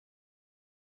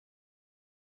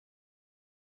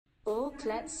Orc,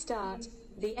 let's start.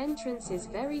 The entrance is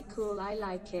very cool, I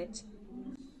like it.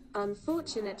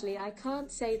 Unfortunately, I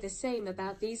can't say the same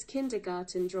about these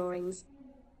kindergarten drawings.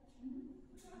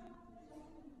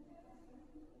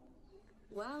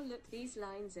 Wow, look, these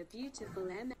lines are beautiful,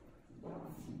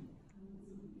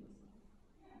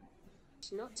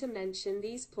 not to mention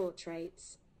these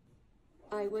portraits.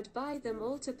 I would buy them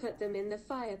all to put them in the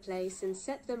fireplace and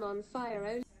set them on fire.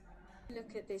 Oh,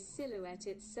 look at this silhouette,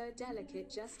 it's so delicate,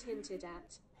 just hinted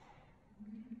at.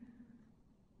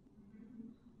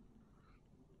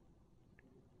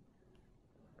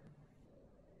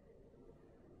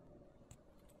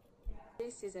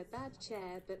 This is a bad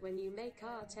chair, but when you make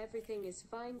art, everything is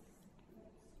fine.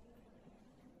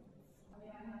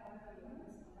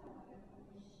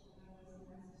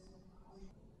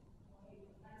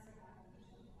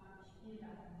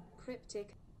 Cryptic.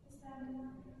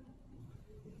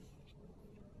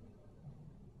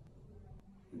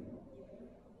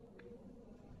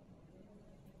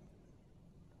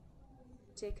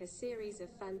 A series of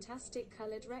fantastic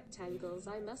colored rectangles.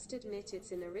 I must admit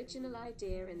it's an original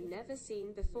idea and never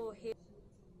seen before. Here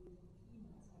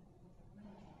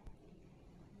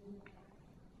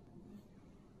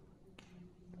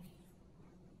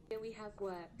we have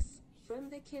works from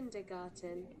the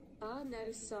kindergarten. Ah,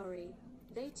 no, sorry.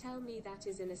 They tell me that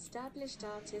is an established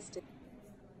artist.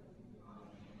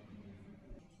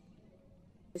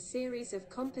 A series of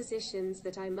compositions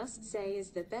that I must say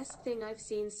is the best thing I've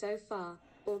seen so far,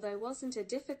 although wasn't a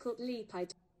difficult leap.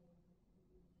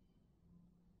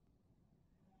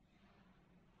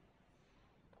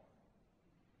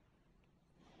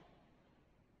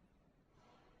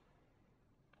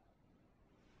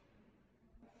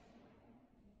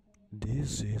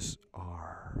 This is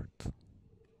art.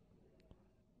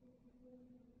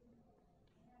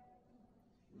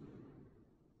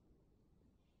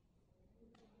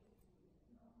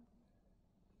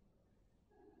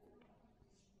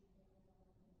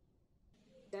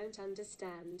 Don't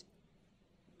understand.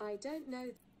 I don't know.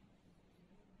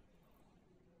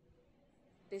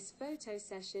 This photo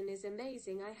session is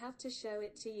amazing. I have to show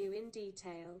it to you in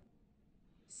detail.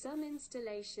 Some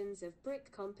installations of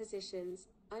brick compositions.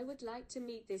 I would like to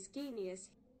meet this genius.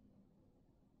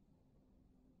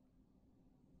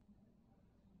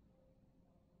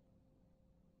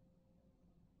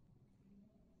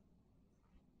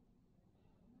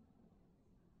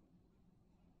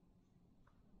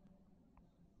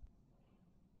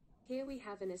 Here we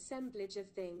have an assemblage of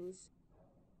things.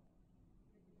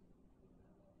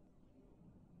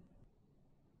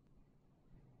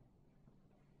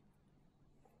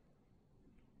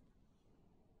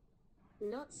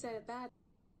 Not so bad.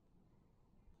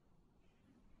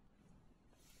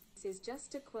 This is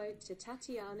just a quote to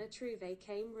Tatiana Trouvé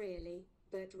came really,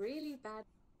 but really bad.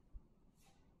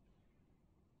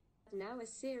 Now a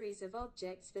series of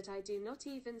objects that I do not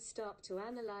even stop to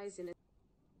analyze in a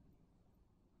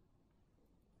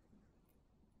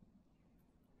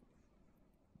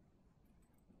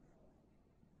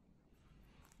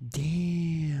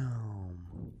Damn.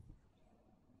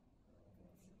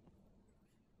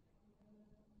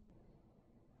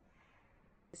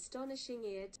 astonishing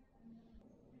ear.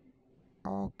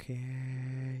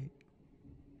 Okay.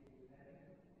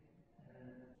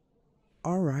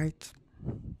 All right.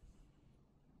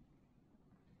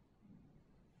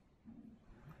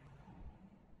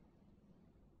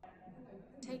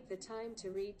 Take the time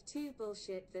to read too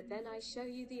bullshit that then I show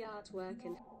you the artwork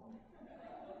and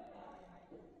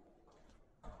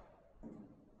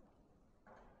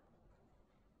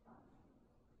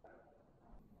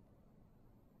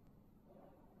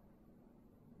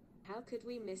how could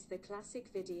we miss the classic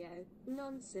video?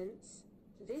 Nonsense.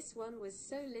 This one was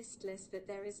so listless that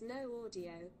there is no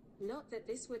audio. Not that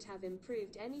this would have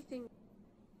improved anything.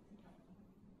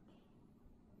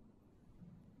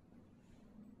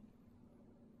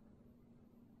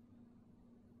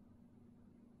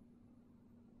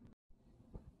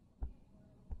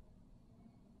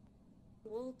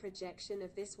 Wall projection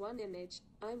of this one image.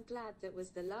 I'm glad that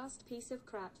was the last piece of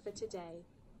crap for today.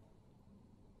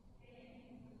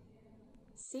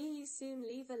 See you soon.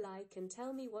 Leave a like and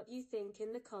tell me what you think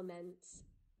in the comments.